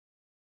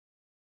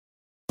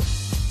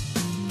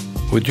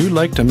Would you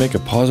like to make a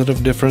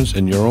positive difference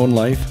in your own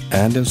life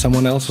and in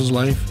someone else's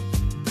life?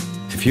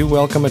 If you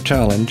welcome a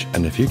challenge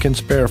and if you can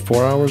spare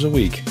 4 hours a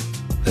week,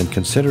 then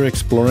consider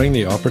exploring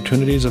the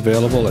opportunities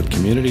available at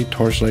Community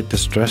Torchlight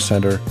Distress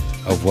Centre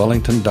of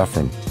Wellington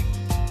Dufferin.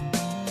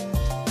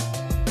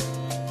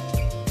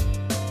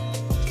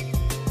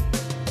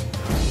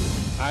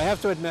 I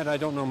have to admit I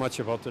don't know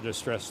much about the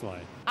distress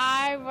line.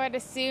 I would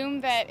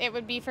assume that it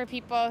would be for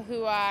people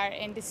who are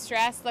in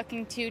distress,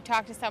 looking to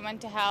talk to someone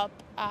to help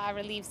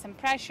relieve some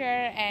pressure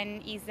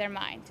and ease their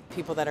mind.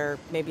 People that are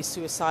maybe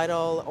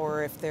suicidal,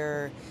 or if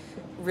they're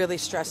really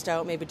stressed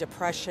out, maybe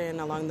depression,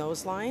 along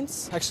those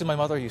lines. Actually, my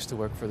mother used to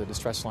work for the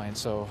distress line,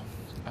 so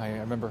I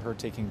remember her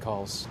taking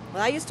calls.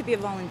 Well, I used to be a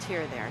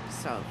volunteer there,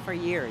 so for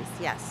years,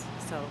 yes.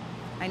 So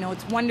I know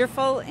it's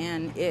wonderful,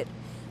 and it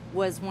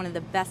was one of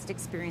the best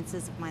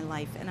experiences of my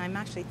life, and I'm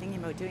actually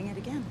thinking about doing it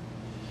again.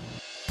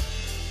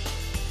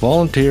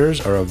 Volunteers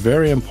are a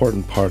very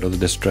important part of the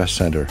Distress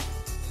Centre.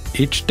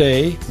 Each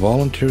day,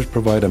 volunteers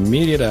provide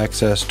immediate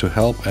access to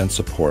help and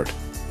support.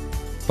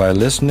 By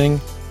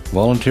listening,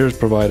 volunteers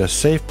provide a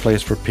safe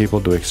place for people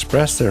to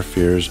express their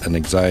fears and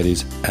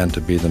anxieties and to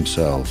be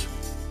themselves.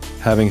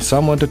 Having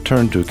someone to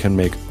turn to can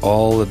make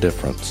all the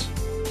difference.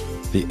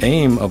 The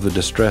aim of the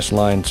Distress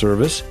Line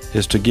service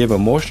is to give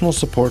emotional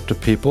support to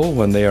people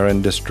when they are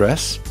in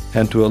distress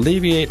and to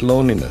alleviate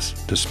loneliness,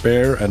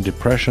 despair, and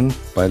depression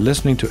by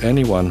listening to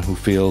anyone who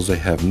feels they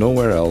have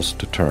nowhere else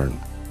to turn.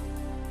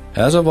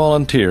 As a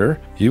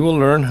volunteer, you will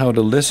learn how to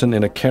listen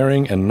in a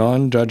caring and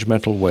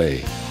non-judgmental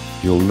way.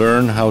 You'll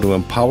learn how to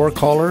empower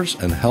callers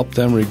and help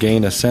them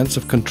regain a sense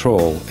of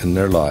control in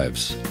their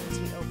lives.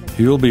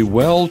 You'll be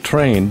well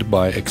trained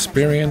by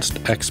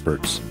experienced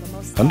experts.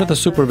 Under the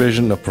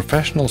supervision of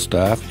professional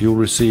staff, you'll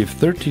receive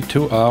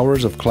 32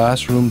 hours of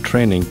classroom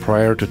training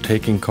prior to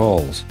taking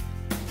calls.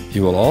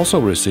 You will also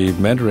receive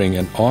mentoring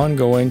and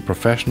ongoing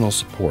professional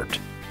support.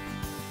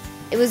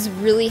 It was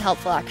really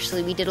helpful,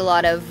 actually. We did a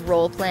lot of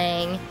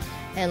role-playing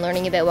and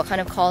learning about what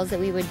kind of calls that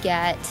we would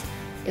get.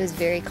 It was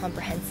very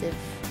comprehensive.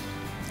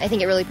 I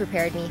think it really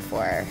prepared me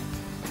for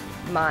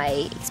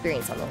my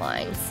experience on the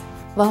lines.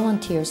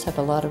 Volunteers have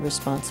a lot of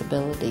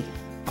responsibility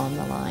on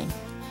the line,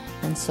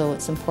 and so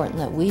it's important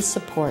that we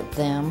support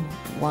them,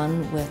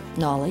 one, with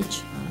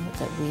knowledge,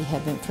 that we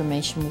have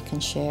information we can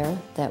share,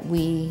 that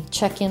we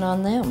check in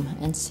on them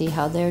and see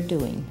how they're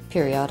doing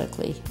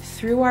periodically.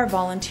 Through our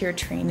volunteer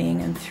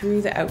training and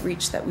through the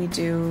outreach that we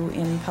do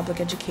in public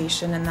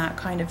education and that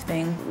kind of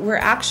thing, we're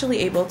actually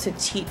able to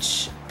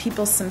teach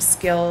people some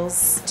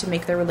skills to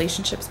make their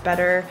relationships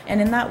better.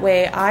 And in that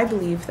way, I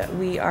believe that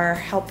we are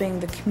helping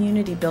the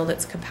community build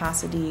its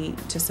capacity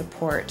to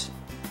support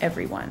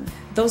everyone.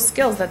 Those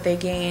skills that they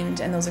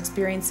gained and those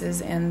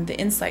experiences and the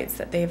insights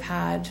that they've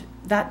had,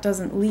 that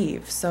doesn't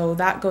leave. So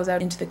that goes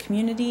out into the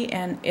community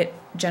and it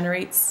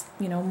generates,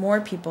 more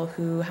people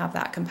who have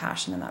that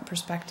compassion and that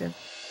perspective.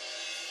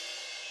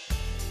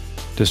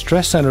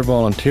 Distress Centre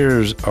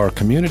volunteers are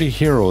community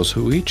heroes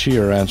who each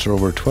year answer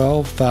over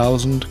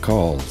 12,000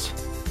 calls.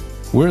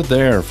 We're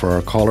there for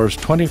our callers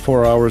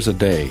 24 hours a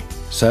day,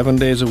 7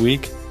 days a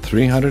week,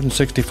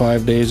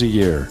 365 days a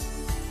year.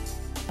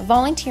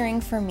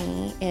 Volunteering for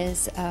me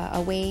is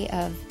a way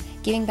of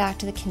giving back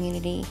to the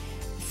community.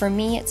 For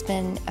me, it's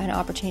been an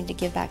opportunity to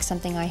give back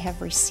something I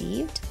have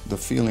received. The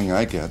feeling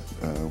I get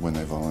when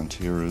I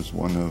volunteer is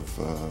one of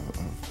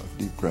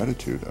deep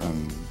gratitude.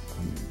 I'm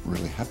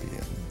really happy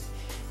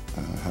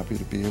and happy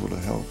to be able to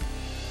help.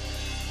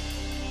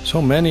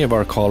 So many of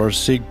our callers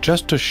seek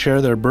just to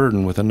share their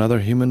burden with another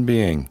human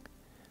being.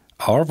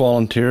 Our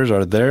volunteers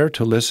are there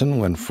to listen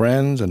when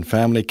friends and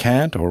family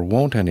can't or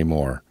won't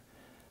anymore.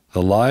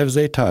 The lives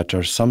they touch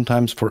are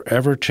sometimes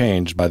forever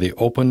changed by the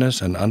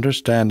openness and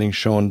understanding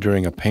shown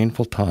during a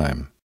painful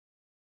time.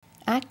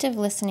 Active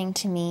listening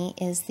to me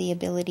is the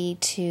ability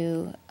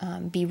to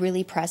be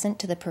really present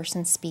to the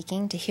person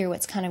speaking, to hear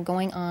what's kind of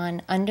going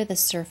on under the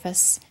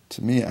surface.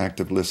 To me,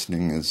 active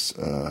listening is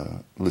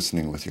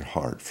listening with your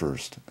heart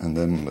first, and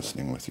then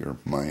listening with your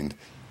mind.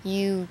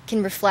 You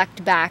can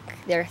reflect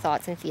back their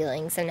thoughts and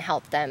feelings and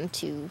help them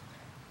to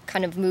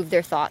kind of move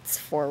their thoughts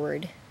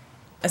forward.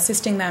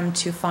 Assisting them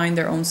to find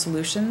their own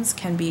solutions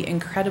can be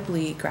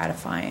incredibly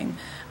gratifying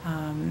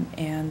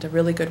and a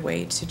really good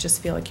way to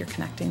just feel like you're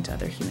connecting to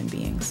other human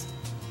beings.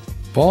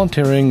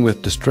 Volunteering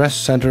with Distress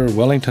Centre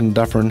Wellington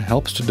Dufferin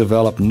helps to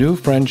develop new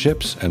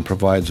friendships and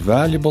provides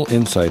valuable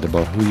insight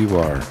about who you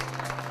are.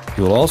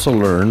 You'll also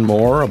learn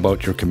more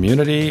about your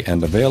community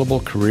and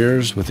available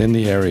careers within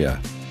the area.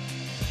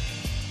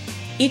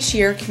 Each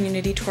year,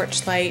 Community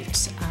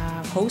Torchlight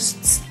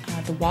hosts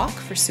the Walk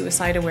for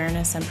Suicide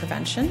Awareness and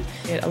Prevention.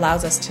 It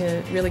allows us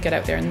to really get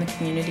out there in the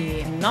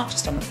community and not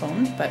just on the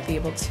phone, but be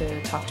able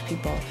to talk to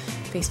people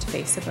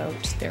face-to-face about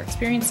their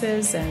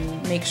experiences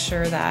and make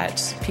sure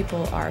that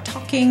people are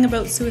talking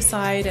about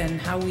suicide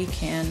and how we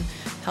can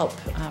help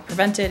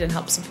prevent it and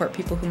help support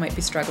people who might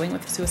be struggling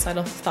with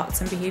suicidal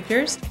thoughts and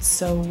behaviors.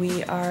 So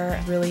we are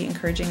really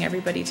encouraging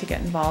everybody to get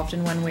involved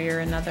in one way or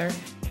another.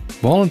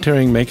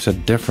 Volunteering makes a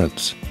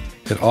difference.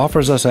 It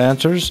offers us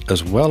answers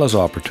as well as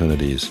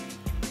opportunities.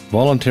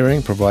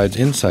 volunteering provides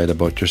insight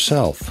about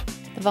yourself.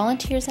 The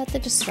volunteers at the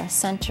Distress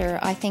Center,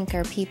 I think,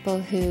 are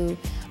people who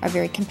are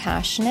very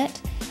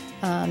compassionate.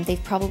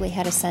 They've probably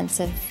had a sense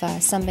of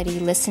somebody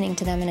listening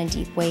to them in a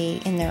deep way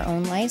in their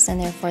own lives, and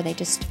therefore they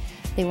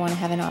want to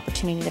have an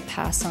opportunity to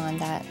pass on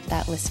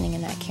that listening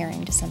and that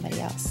caring to somebody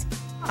else.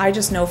 I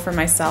just know for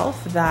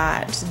myself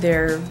that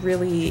there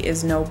really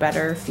is no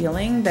better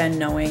feeling than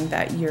knowing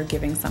that you're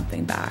giving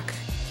something back.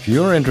 If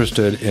you're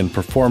interested in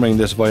performing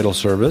this vital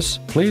service,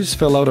 please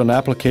fill out an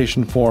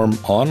application form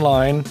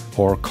online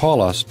or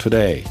call us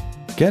today.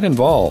 Get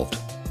involved.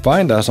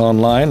 Find us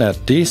online at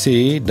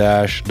dc-wd.org.